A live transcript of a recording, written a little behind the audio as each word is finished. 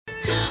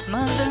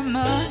Mother,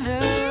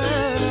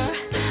 mother,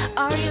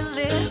 are you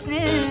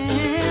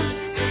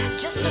listening?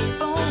 Just a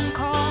phone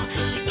call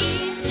to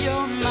ease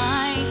your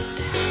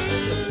mind.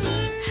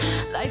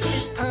 Life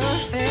is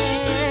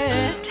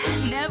perfect,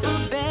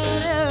 never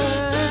better.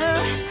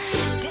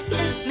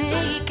 Distance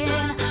making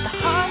the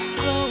heart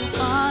grow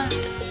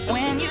fond.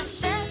 When you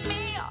sent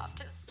me off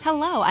to...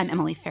 Hello, I'm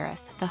Emily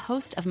Ferris, the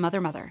host of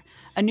Mother Mother,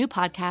 a new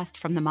podcast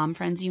from the mom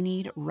friends you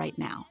need right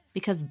now,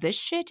 because this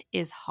shit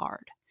is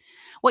hard.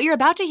 What you're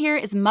about to hear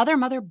is Mother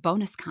Mother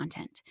bonus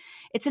content.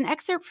 It's an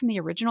excerpt from the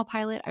original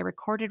pilot I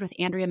recorded with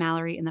Andrea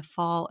Mallory in the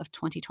fall of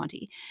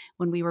 2020,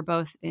 when we were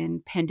both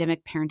in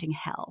pandemic parenting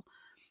hell.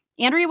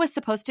 Andrea was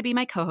supposed to be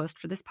my co-host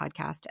for this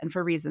podcast, and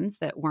for reasons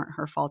that weren't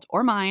her fault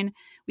or mine,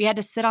 we had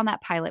to sit on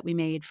that pilot we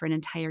made for an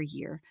entire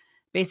year.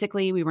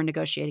 Basically, we were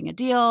negotiating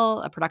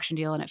a production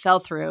deal, and it fell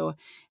through.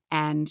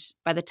 And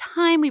by the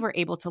time we were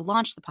able to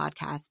launch the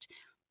podcast,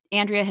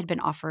 Andrea had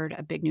been offered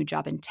a big new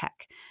job in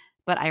tech.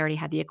 But I already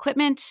had the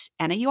equipment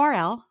and a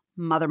URL,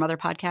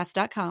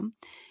 mothermotherpodcast.com,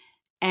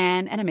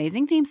 and an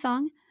amazing theme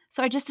song.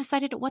 So I just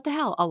decided, what the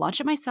hell, I'll launch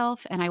it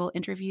myself, and I will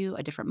interview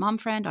a different mom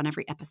friend on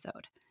every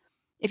episode.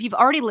 If you've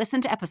already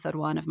listened to episode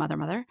 1 of Mother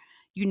Mother,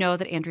 you know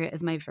that Andrea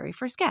is my very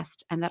first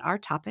guest and that our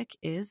topic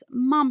is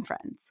mom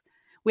friends.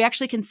 We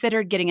actually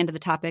considered getting into the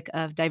topic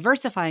of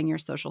diversifying your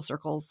social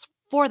circles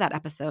for that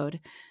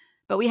episode,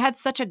 but we had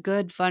such a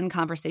good, fun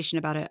conversation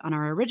about it on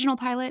our original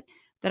pilot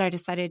that I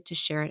decided to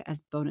share it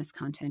as bonus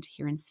content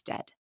here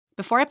instead.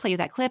 Before I play you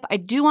that clip, I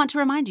do want to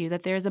remind you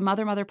that there is a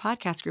Mother Mother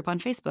podcast group on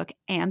Facebook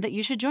and that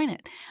you should join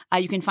it.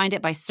 You can find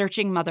it by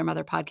searching Mother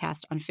Mother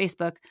Podcast on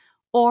Facebook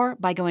or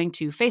by going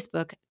to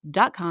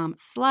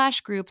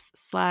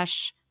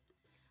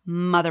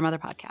facebook.com/groups/Mother Mother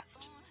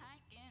Podcast.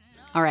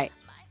 All right,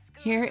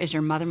 here is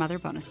your Mother Mother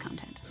bonus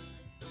content.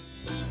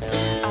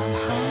 I'm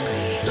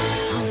hungry,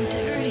 I'm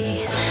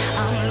dirty,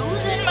 I'm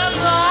losing my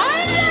mind.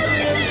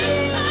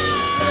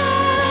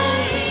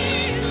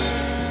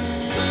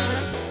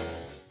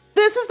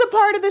 This is the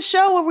part of the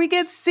show where we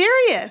get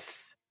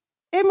serious.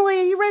 Emily,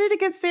 are you ready to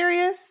get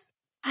serious?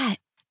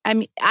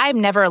 I'm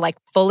never like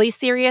fully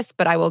serious,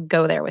 but I will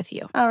go there with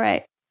you. All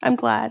right. I'm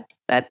glad.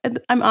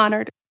 I'm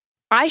honored.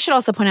 I should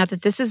also point out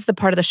that this is the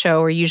part of the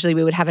show where usually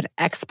we would have an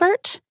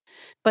expert.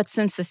 But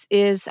since this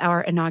is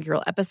our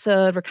inaugural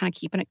episode, we're kind of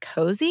keeping it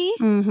cozy.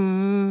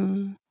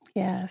 Mm-hmm.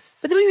 Yes.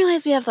 But then we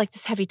realize we have like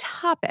this heavy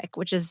topic,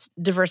 which is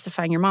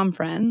diversifying your mom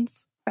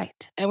friends.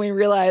 Right. And we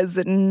realize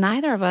that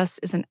neither of us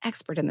is an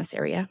expert in this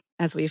area,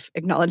 as we've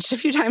acknowledged a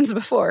few times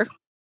before.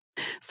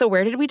 So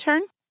where did we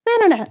turn? The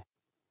internet.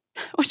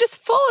 Which is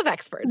full of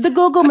experts. The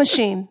Google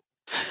machine.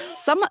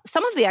 Some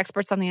of the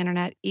experts on the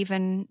internet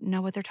even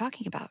know what they're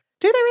talking about.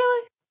 Do they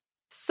really?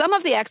 Some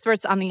of the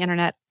experts on the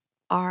internet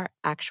are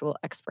actual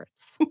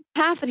experts.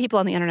 Half the people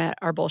on the internet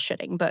are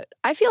bullshitting, but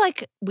I feel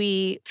like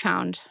we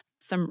found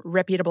some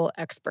reputable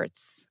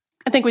experts.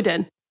 I think we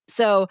did.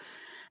 So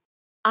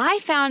I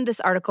found this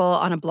article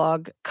on a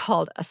blog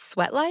called A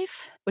Sweat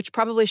Life, which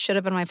probably should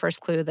have been my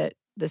first clue that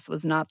this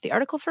was not the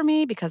article for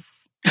me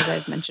because, as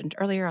I've mentioned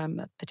earlier, I'm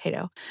a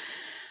potato.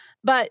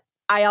 But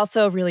I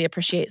also really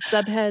appreciate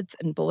subheads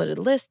and bulleted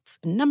lists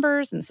and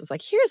numbers. And this was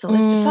like, here's a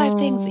list of 5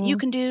 things that you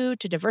can do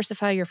to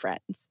diversify your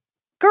friends.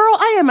 Girl,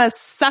 I am a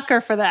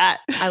sucker for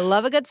that. I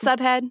love a good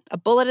subhead, a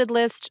bulleted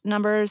list,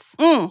 numbers.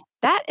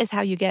 That is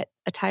how you get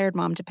a tired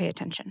mom to pay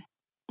attention.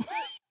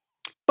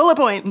 Bullet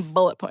points.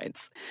 Bullet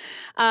points.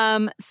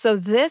 So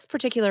this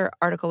particular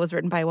article was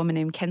written by a woman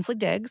named Kensley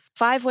Diggs.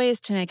 5 ways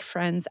to make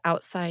friends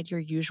outside your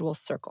usual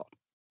circle.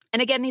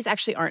 And again, these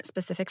actually aren't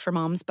specific for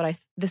moms, but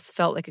this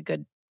felt like a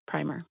good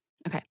primer.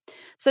 Okay.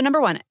 So number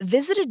 1,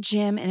 visit a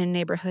gym in a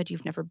neighborhood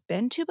you've never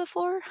been to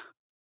before.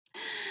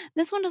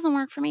 This one doesn't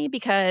work for me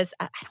because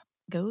I don't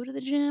go to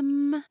the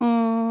gym,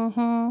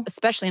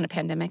 especially in a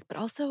pandemic, but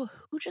also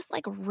who just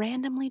like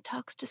randomly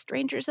talks to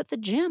strangers at the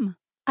gym?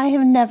 I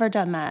have never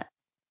done that.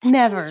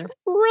 Never. It's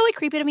really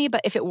creepy to me,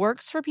 but if it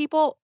works for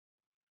people,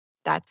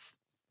 that's,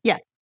 yeah.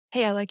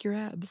 Hey, I like your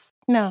abs.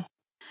 No.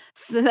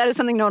 So that is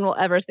something no one will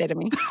ever say to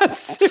me.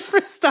 That's super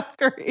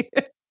stalkery.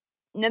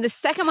 Now, the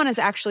second one is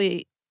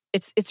actually,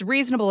 it's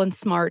reasonable and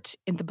smart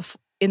in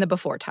the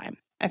before time.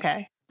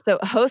 Okay. So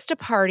host a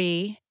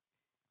party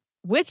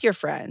with your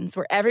friends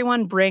where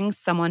everyone brings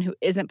someone who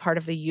isn't part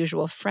of the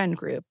usual friend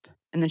group.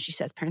 And then she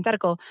says,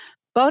 parenthetical,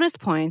 bonus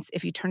points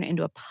if you turn it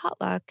into a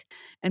potluck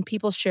and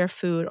people share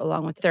food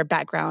along with their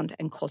background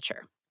and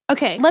culture.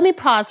 Okay, let me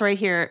pause right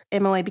here,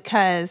 Emily,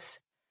 because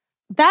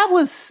that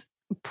was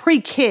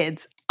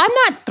pre-kids. I'm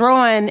not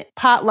throwing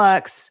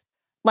potlucks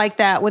like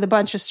that with a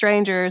bunch of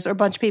strangers or a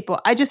bunch of people.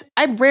 I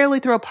rarely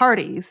throw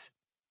parties.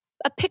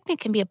 A picnic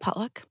can be a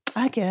potluck.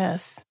 I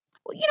guess.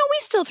 Well, we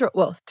still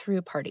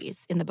threw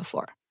parties in the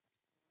before.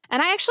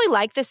 And I actually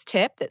like this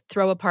tip that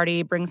throw a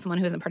party, bring someone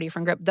who isn't part of your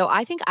friend group. Though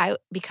I think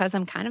because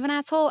I'm kind of an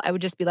asshole, I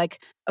would just be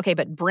like, okay,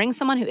 but bring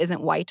someone who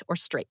isn't white or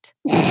straight.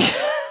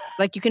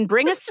 Like you can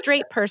bring a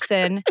straight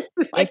person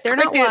if they're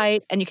not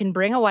white, and you can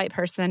bring a white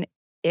person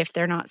if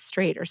they're not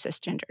straight or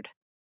cisgendered.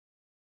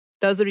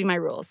 Those would be my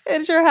rules.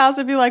 At your house,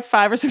 it'd be like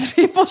 5 or 6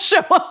 people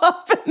show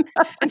up.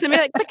 And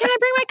somebody like, but can I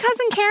bring my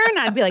cousin Karen?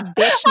 I'd be like,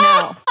 bitch,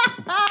 no.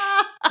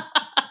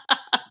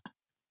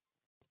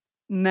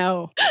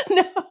 No.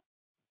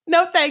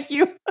 No, thank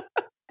you.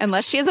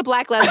 Unless she is a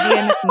black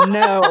lesbian,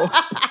 no.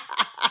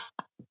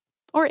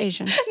 Or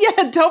Asian.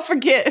 Yeah, don't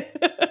forget.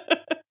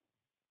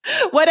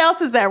 What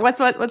else is there? What's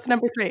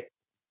number 3?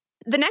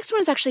 The next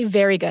one is actually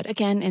very good.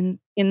 Again,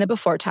 in the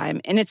before time.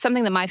 And it's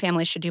something that my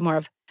family should do more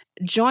of.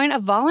 Join a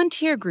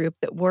volunteer group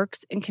that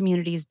works in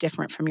communities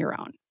different from your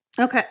own.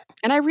 Okay.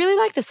 And I really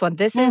like this one.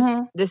 This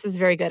is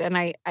very good. And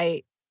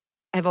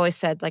I've always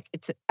said, like,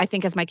 I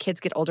think as my kids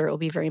get older, it will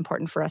be very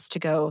important for us to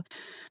go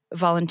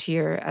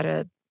volunteer at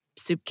a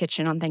soup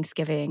kitchen on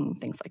Thanksgiving,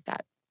 things like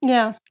that.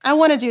 Yeah, I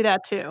want to do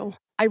that too.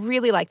 I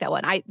really like that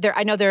one. I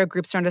know there are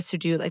groups around us who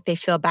do, like, they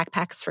fill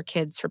backpacks for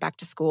kids for back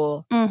to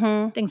school,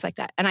 things like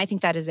that. And I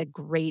think that is a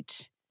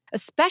great,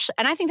 especially,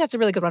 and I think that's a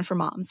really good one for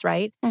moms,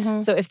 right?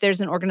 So if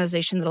there's an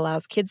organization that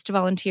allows kids to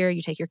volunteer,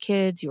 you take your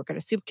kids, you work at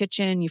a soup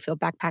kitchen, you fill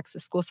backpacks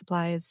with school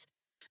supplies.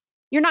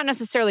 You're not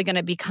necessarily going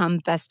to become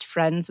best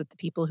friends with the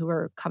people who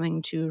are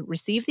coming to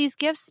receive these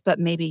gifts, but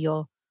maybe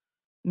you'll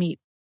meet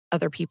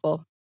other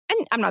people.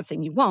 And I'm not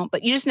saying you won't,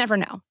 but you just never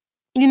know.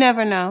 You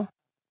never know.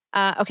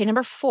 Okay,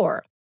 number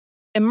 4.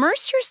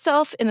 Immerse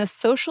yourself in the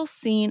social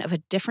scene of a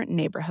different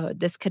neighborhood.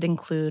 This could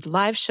include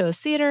live shows,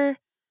 theater,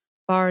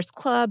 bars,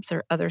 clubs,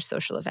 or other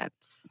social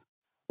events.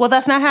 Well,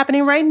 that's not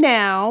happening right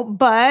now,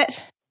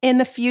 but in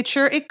the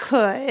future it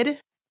could.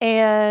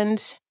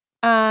 And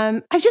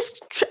I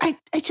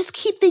just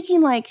keep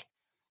thinking, like,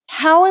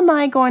 how am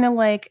I going to,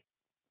 like,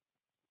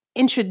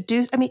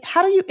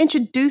 how do you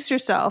introduce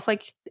yourself?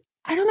 Like,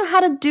 I don't know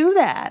how to do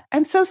that.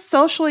 I'm so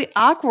socially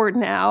awkward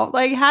now.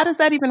 Like, how does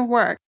that even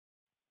work?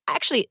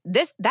 Actually,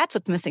 that's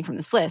what's missing from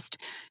this list.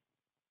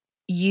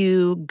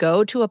 You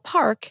go to a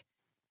park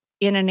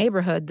in a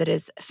neighborhood that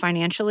is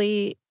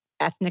financially,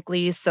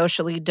 ethnically,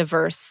 socially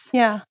diverse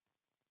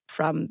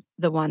from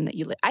the one that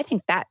you live. I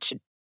think that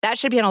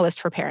should be on a list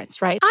for parents,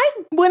 right?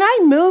 When I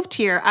moved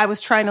here, I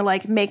was trying to,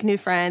 like, make new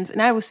friends,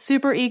 and I was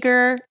super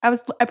eager.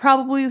 I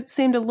probably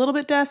seemed a little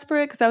bit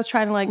desperate because I was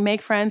trying to, like,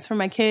 make friends for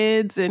my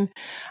kids. And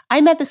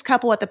I met this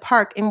couple at the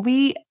park, and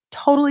we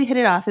totally hit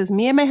it off. It was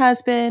me and my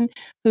husband,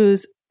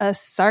 who's a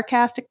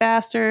sarcastic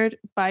bastard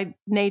by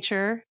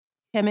nature.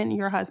 Him and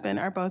your husband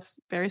are both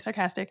very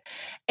sarcastic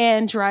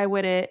and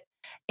dry-witted.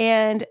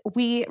 And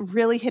we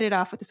really hit it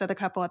off with this other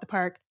couple at the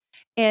park.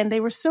 And they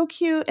were so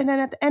cute. And then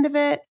at the end of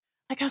it,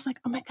 like, I was like,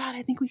 oh my God,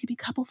 I think we could be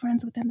couple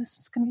friends with them. This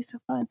is going to be so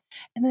fun.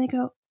 And then they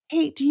go,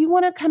 hey, do you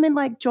want to come and,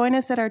 like, join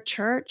us at our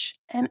church?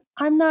 And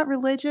I'm not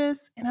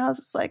religious. And I was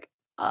just like,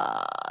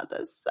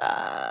 this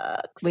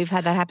sucks. We've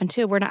had that happen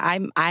too.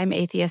 I'm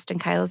atheist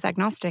and Kyla's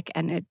agnostic,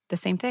 and the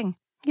same thing.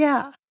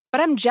 Yeah. But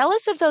I'm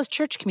jealous of those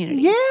church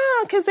communities.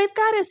 Yeah, because they've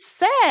got it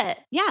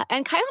set. Yeah,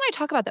 and Kyla and I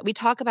talk about that. We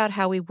talk about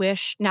how we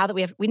wish, now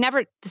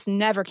that this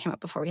never came up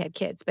before we had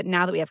kids, but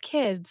now that we have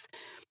kids,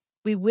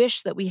 we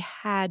wish that we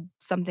had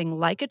something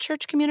like a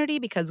church community,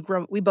 because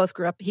we both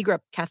grew up, he grew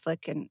up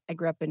Catholic and I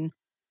grew up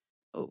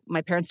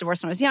my parents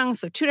divorced when I was young,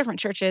 so 2 different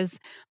churches.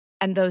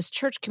 And those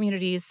church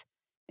communities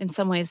in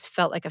some ways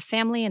felt like a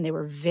family, and they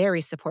were very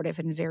supportive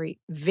in very,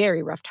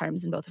 very rough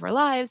times in both of our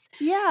lives.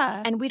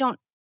 Yeah. And we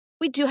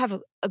do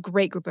have a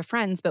great group of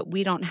friends, but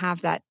we don't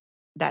have that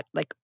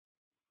like,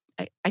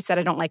 I said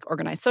I don't like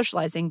organized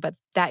socializing, but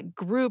that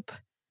group,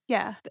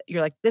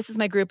 you're like, this is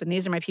my group and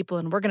these are my people,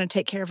 and we're going to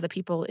take care of the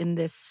people in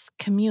this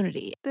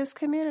community.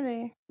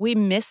 We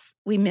miss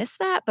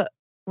that, but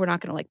we're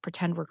not going to, like,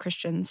 pretend we're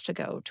Christians to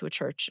go to a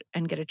church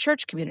and get a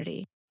church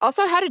community.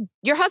 Also,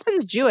 your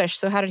husband's Jewish,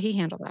 so how did he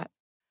handle that?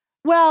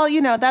 Well,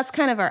 that's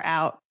kind of our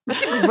out.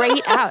 That's a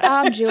great out. Oh,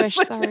 I'm Jewish.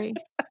 Sorry.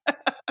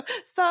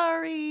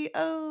 Sorry.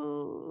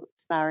 Oh,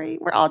 sorry.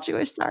 We're all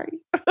Jewish. Sorry.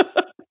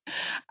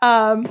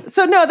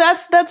 So no,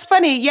 that's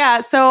funny.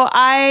 Yeah. So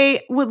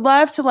I would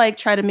love to, like,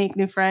 try to make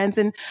new friends.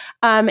 And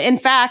in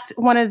fact,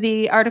 one of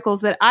the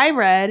articles that I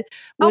read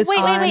was wait.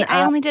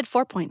 I only did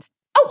 4 points.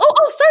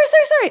 Oh,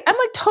 sorry. I'm,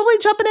 like, totally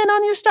jumping in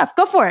on your stuff.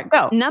 Go for it.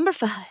 Go. Number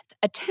 5.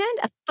 Attend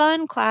a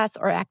fun class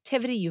or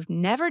activity you've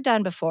never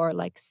done before,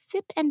 like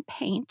sip and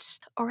paint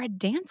or a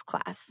dance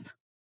class.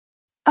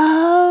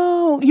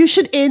 Oh, you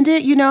should end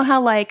it. You know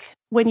how, like,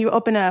 when you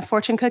open a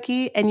fortune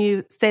cookie and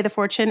you say the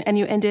fortune and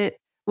you end it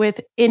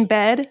with in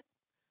bed?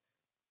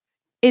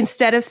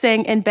 Instead of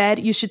saying in bed,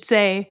 you should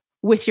say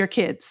with your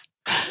kids.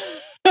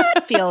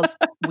 That feels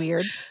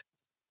weird.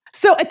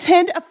 So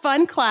attend a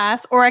fun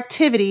class or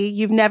activity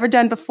you've never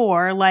done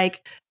before,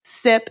 like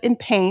sip and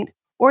paint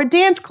or a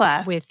dance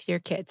class. With your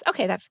kids.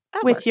 Okay, that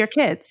with works. your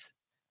kids.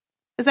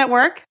 Does that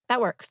work?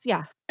 That works,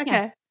 yeah. Okay.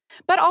 Yeah.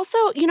 But also,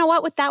 you know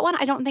what? With that one,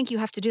 I don't think you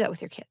have to do that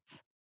with your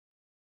kids.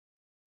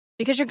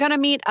 Because you're going to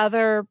meet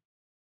other,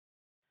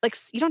 like,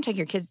 you don't take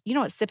your kids, you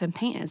know what sip and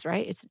paint is,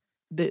 right? It's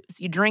booze.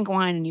 You drink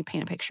wine and you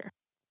paint a picture.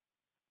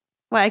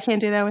 Well, I can't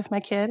do that with my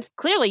kid.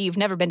 Clearly, you've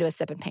never been to a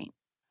sip and paint.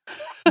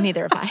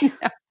 Neither have I.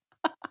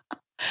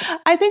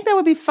 I think that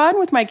would be fun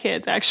with my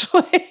kids,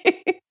 actually.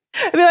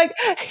 I'd be like,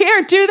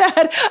 here, do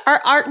that. Our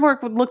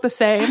artwork would look the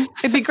same.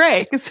 It'd be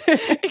great.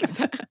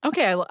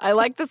 Okay, I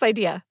like this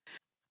idea.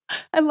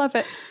 I love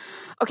it.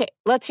 Okay,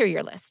 let's hear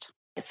your list.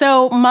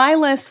 So my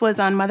list was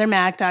on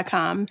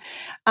mothermag.com,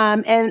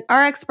 and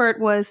our expert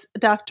was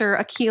Dr.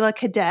 Akila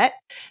Cadet.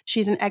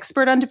 She's an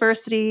expert on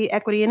diversity,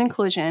 equity, and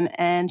inclusion,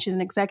 and she's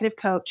an executive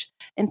coach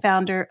and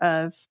founder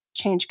of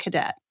Change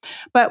Cadet.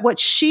 But what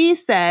she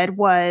said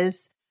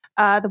was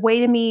the way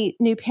to meet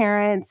new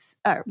parents,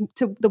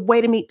 the way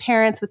to meet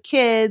parents with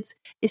kids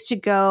is to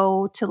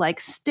go to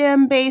like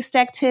STEM-based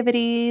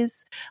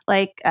activities,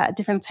 like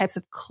different types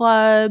of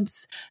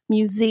clubs,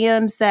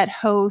 museums that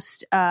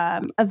host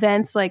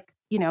events like,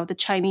 the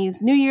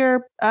Chinese New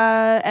Year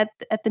at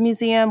the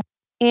museum.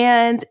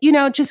 And,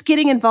 just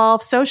getting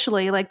involved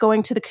socially, like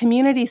going to the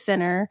community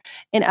center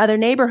in other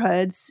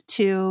neighborhoods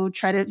to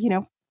try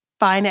to,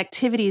 find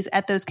activities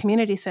at those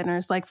community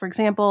centers. Like, for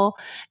example,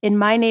 in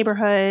my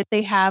neighborhood,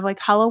 they have like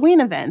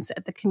Halloween events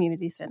at the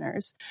community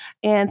centers.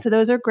 And so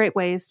those are great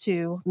ways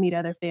to meet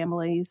other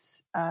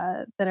families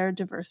that are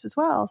diverse as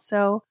well.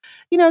 So,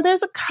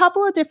 there's a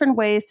couple of different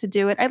ways to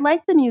do it. I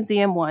like the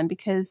museum one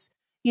because,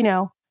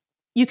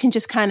 you can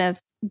just kind of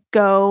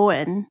go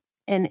and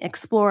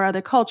explore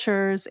other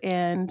cultures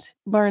and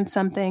learn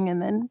something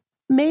and then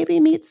maybe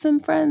meet some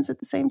friends at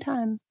the same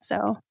time.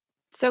 So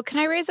can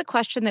I raise a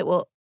question that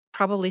will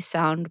probably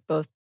sound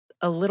both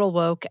a little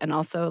woke and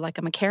also like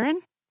I'm a Karen?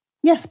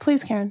 Yes,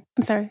 please, Karen.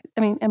 I'm sorry.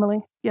 I mean,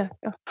 Emily. Yeah,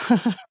 go.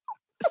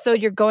 So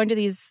you're going to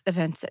these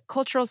events at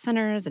cultural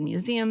centers and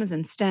museums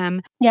and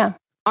STEM. Yeah.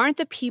 Aren't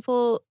the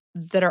people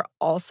that are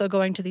also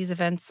going to these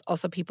events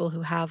also people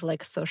who have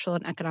like social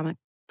and economic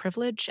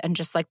privilege and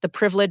just like the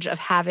privilege of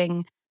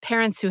having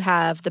parents who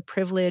have the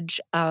privilege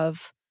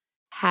of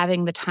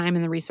having the time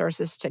and the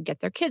resources to get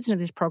their kids into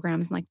these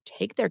programs and like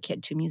take their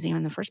kid to a museum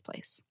in the first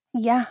place?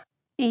 Yeah.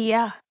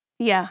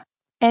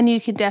 And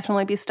you could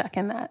definitely be stuck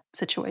in that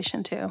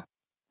situation too.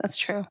 That's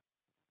true.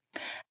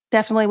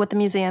 Definitely with the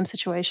museum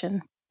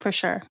situation, for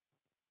sure.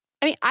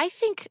 I mean, I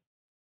think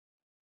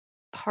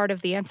part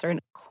of the answer, and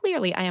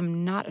clearly I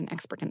am not an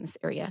expert in this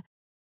area,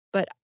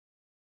 but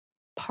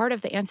part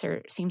of the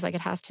answer seems like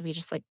it has to be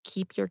just like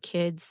keep your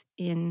kids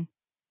in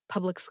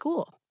public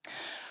school.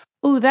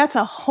 Ooh, that's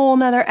a whole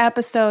nother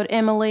episode,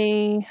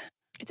 Emily.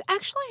 It's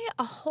actually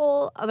a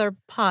whole other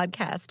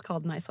podcast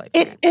called Nice White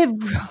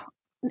Parents.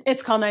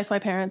 It's called Nice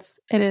White Parents.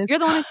 It is. You're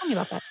the one who told me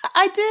about that.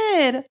 I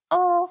did.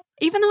 Oh,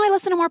 even though I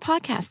listen to more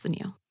podcasts than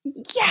you.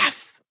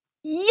 Yes.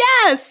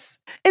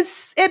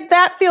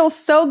 That feels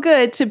so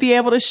good to be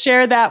able to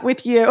share that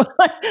with you.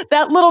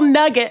 That little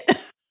nugget.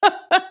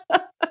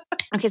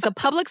 Okay, so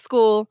public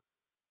school,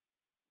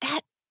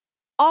 that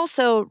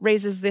also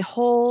raises the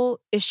whole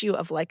issue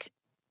of like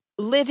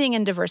living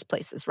in diverse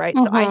places, right?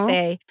 Mm-hmm. So I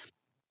say,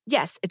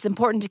 yes, it's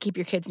important to keep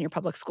your kids in your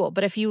public school.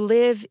 But if you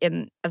live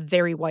in a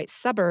very white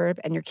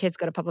suburb and your kids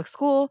go to public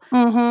school,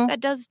 mm-hmm.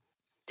 it doesn't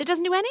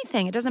do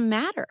anything. It doesn't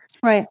matter.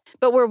 Right.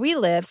 But where we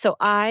live,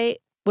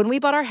 when we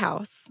bought our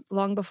house,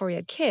 long before we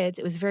had kids,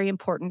 it was very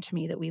important to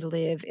me that we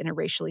live in a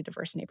racially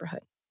diverse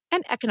neighborhood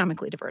and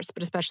economically diverse,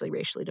 but especially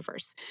racially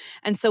diverse.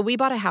 And so we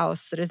bought a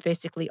house that is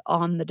basically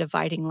on the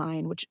dividing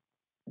line, which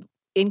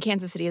in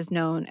Kansas City is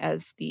known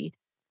as the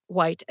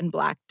white and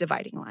black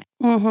dividing line.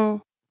 Mm-hmm.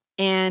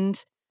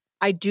 And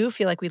I do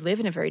feel like we live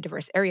in a very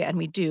diverse area, and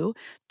we do.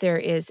 There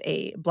is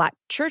a black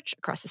church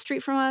across the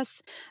street from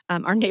us.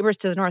 Our neighbors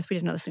to the north, we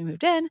didn't know this when we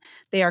moved in.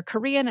 They are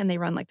Korean, and they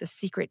run like the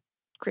secret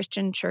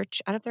Christian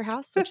church out of their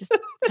house, which is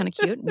kind of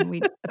cute. And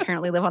we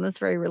apparently live on this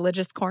very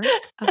religious corner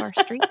of our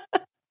street.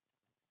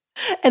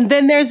 And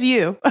then there's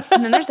you.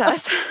 And then there's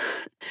us.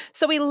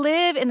 So we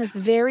live in this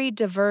very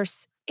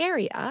diverse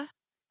area,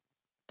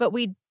 but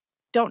we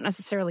don't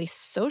necessarily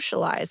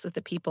socialize with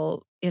the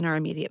people in our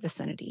immediate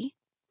vicinity.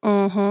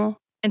 Mm-hmm.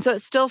 And so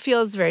it still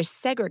feels very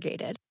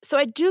segregated. So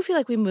I do feel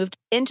like we moved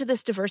into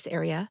this diverse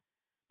area.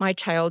 My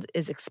child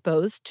is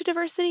exposed to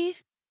diversity,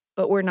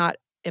 but we're not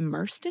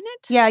immersed in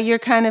it. Yeah, you're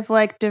kind of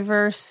like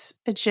diverse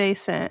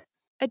adjacent.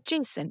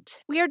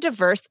 Adjacent. We are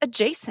diverse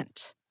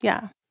adjacent.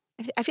 Yeah.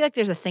 I feel like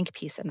there's a think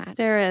piece in that.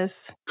 There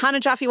is. Hannah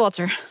Jaffe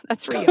Walter,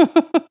 that's for you.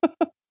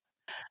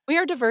 We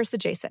are diverse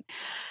adjacent.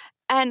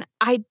 And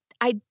I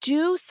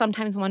do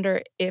sometimes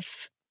wonder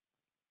if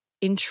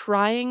in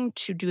trying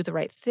to do the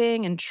right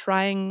thing and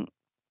trying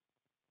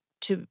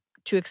to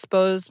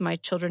expose my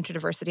children to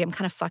diversity, I'm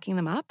kind of fucking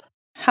them up.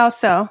 How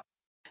so?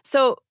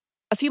 So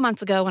a few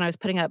months ago when I was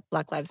putting up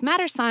Black Lives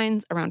Matter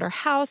signs around our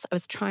house, I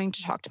was trying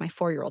to talk to my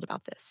 4-year-old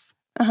about this.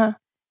 Uh-huh.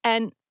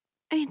 And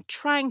I mean,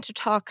 trying to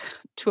talk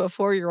to a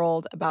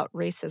 4-year-old about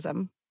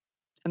racism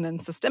and then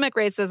systemic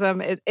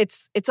racism,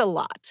 it's a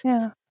lot.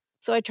 Yeah.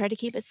 So I tried to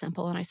keep it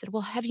simple. And I said,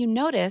 well, have you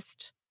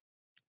noticed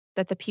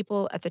that the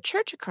people at the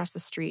church across the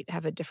street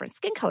have a different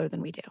skin color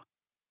than we do?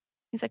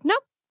 He's like,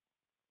 nope.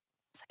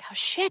 I was like, oh,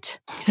 shit.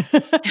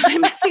 Am I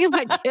messing with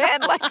my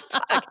kid? Like,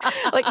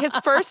 fuck. Like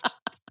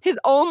his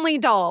only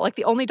doll, like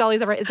the only doll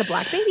he's ever is a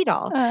black baby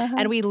doll. Uh-huh.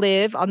 And we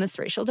live on this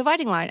racial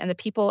dividing line. And the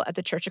people at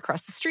the church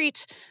across the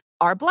street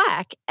are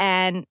black.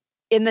 And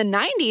in the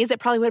 90s, it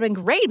probably would have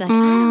been great. Like, I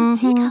don't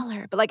see Mhm.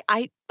 color. But like,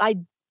 I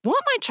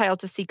want my child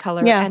to see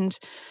color Yeah.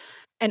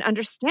 and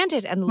understand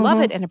it and love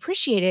Mhm. it and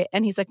appreciate it.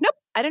 And he's like, nope,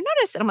 I didn't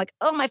notice. And I'm like,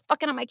 oh, am I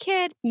fucking on my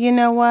kid? You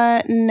know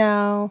what?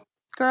 No.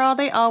 Girl,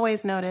 they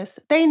always notice.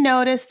 They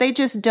notice. They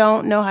just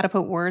don't know how to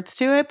put words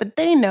to it, but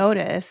they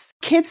notice.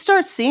 Kids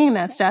start seeing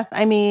that stuff.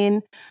 I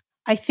mean,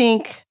 I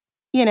think,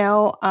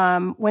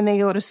 when they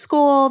go to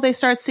school, they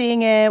start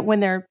seeing it. When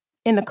they're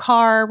in the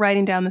car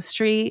riding down the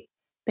street,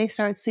 they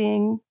start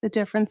seeing the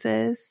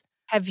differences.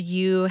 Have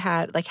you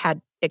had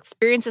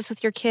experiences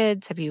with your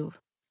kids? Have you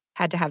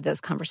had to have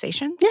those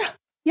conversations?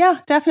 Yeah,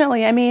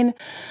 definitely. I mean,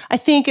 I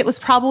think it was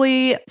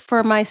probably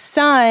for my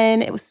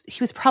son, he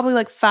was probably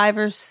like 5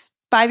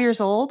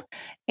 years old,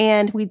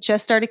 and we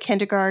just started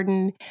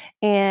kindergarten,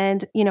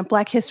 and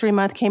Black History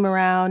Month came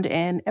around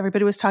and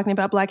everybody was talking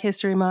about Black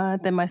History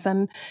Month, and my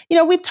son,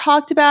 we've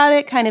talked about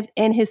it kind of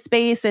in his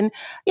space, and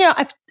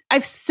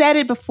I've said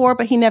it before,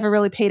 but he never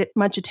really paid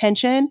much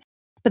attention.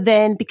 But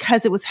then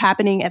because it was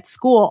happening at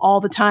school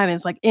all the time, it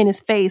was like in his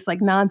face,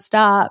 like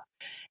nonstop,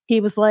 he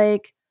was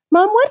like,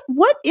 Mom,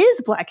 what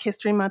is Black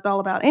History Month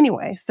all about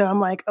anyway? So I'm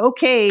like,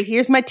 okay,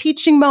 here's my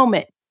teaching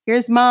moment.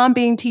 Here's Mom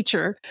being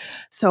teacher.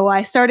 So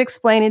I started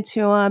explaining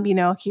to him,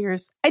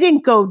 I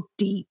didn't go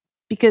deep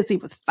because he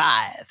was 5.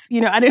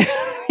 I didn't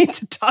need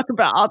to talk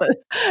about all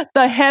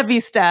the heavy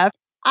stuff.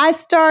 I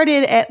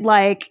started at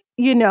like,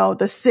 the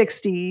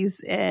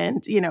 60s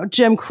and,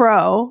 Jim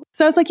Crow.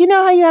 So I was like,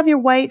 how you have your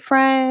white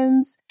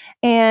friends?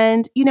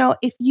 And,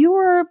 if you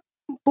were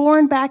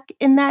born back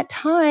in that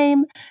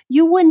time,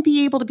 you wouldn't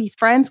be able to be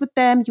friends with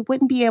them. You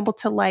wouldn't be able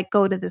to like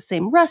go to the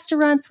same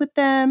restaurants with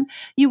them.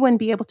 You wouldn't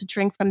be able to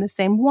drink from the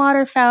same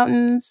water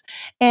fountains.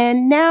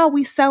 And now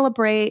we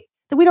celebrate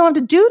that we don't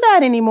have to do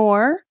that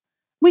anymore.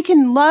 We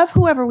can love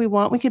whoever we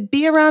want. We could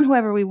be around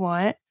whoever we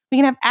want. We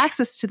can have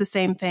access to the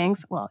same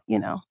things. Well,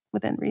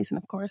 within reason,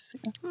 of course.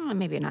 Well,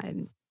 maybe not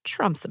in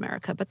Trump's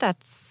America, but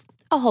that's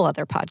a whole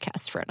other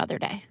podcast for another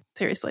day.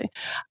 Seriously.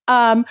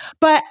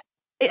 But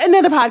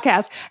another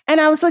podcast. And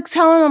I was like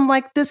telling them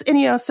like this,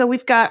 and so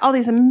we've got all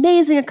these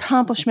amazing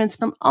accomplishments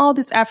from all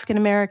these African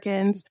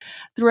Americans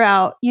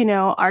throughout,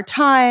 our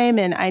time.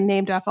 And I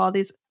named off all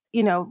these,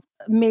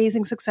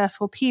 amazing,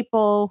 successful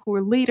people who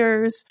were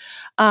leaders.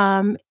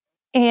 And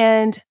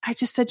I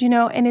just said,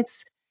 and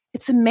it's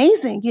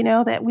amazing,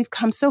 that we've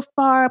come so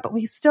far, but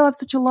we still have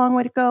such a long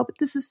way to go. But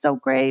this is so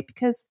great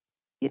because,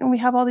 we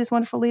have all these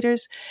wonderful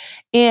leaders.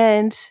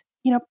 And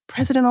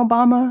President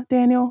Obama,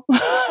 Daniel,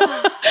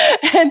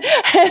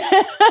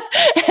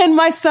 and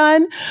my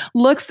son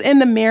looks in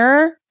the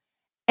mirror,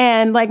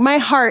 and like my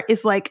heart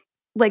is like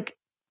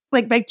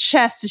my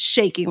chest is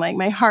shaking, like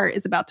my heart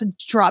is about to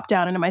drop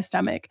down into my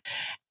stomach.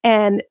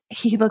 And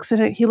he looks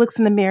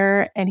in the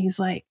mirror, and he's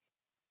like,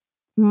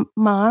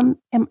 "Mom,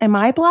 am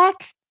I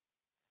Black?"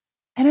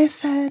 And I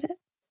said,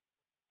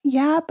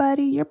 "Yeah,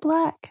 buddy, you're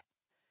Black."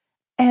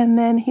 And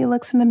then he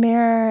looks in the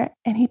mirror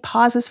and he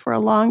pauses for a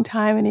long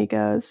time and he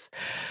goes,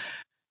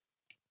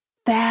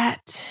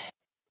 "That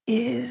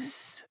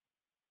is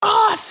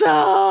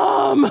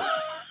awesome."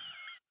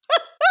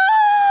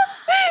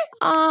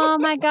 Oh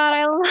my God,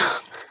 I love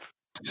that.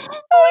 I'm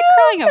like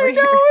crying over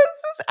here.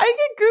 I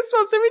get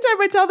goosebumps every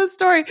time I tell this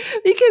story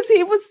because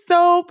he was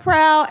so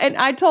proud. And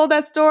I told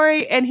that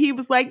story and he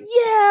was like,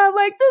 "Yeah,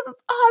 like this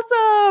is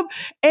awesome."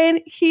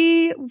 And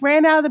he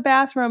ran out of the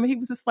bathroom. He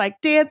was just like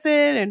dancing,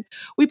 and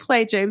we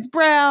played James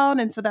Brown.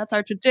 And so that's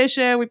our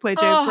tradition. We play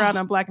James Brown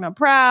on Black and I'm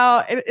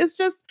Proud. And it's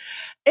just,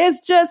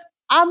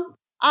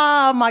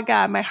 oh my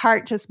God, my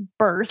heart just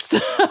burst.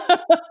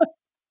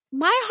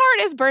 My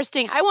heart is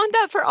bursting. I want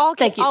that for all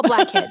kids, all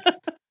Black kids.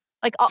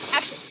 Like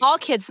all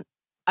kids.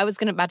 I was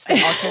about to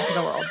say all kids in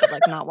the world, but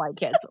like not white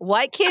kids.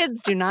 White kids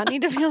do not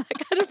need to feel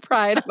that kind of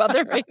pride about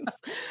their race.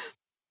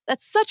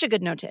 That's such a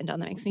good note to end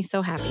on. That makes me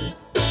so happy.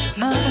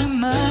 Mother,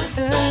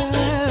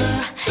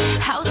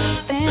 how's the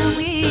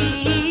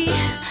family?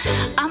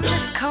 I'm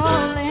just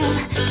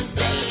calling to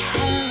say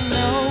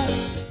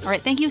hello. All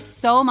right, thank you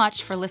so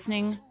much for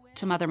listening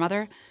to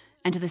Mother,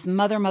 and to this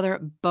Mother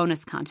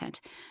bonus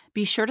content.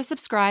 Be sure to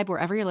subscribe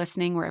wherever you're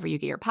listening, wherever you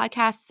get your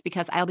podcasts,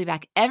 because I'll be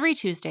back every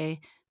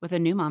Tuesday with a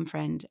new mom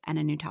friend and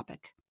a new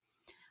topic.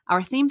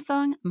 Our theme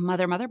song,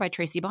 Mother by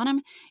Tracy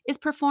Bonham, is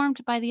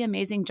performed by the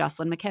amazing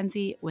Jocelyn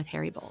McKenzie with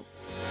Harry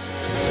Bowles.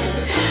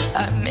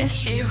 I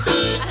miss you.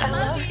 I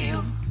love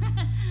you.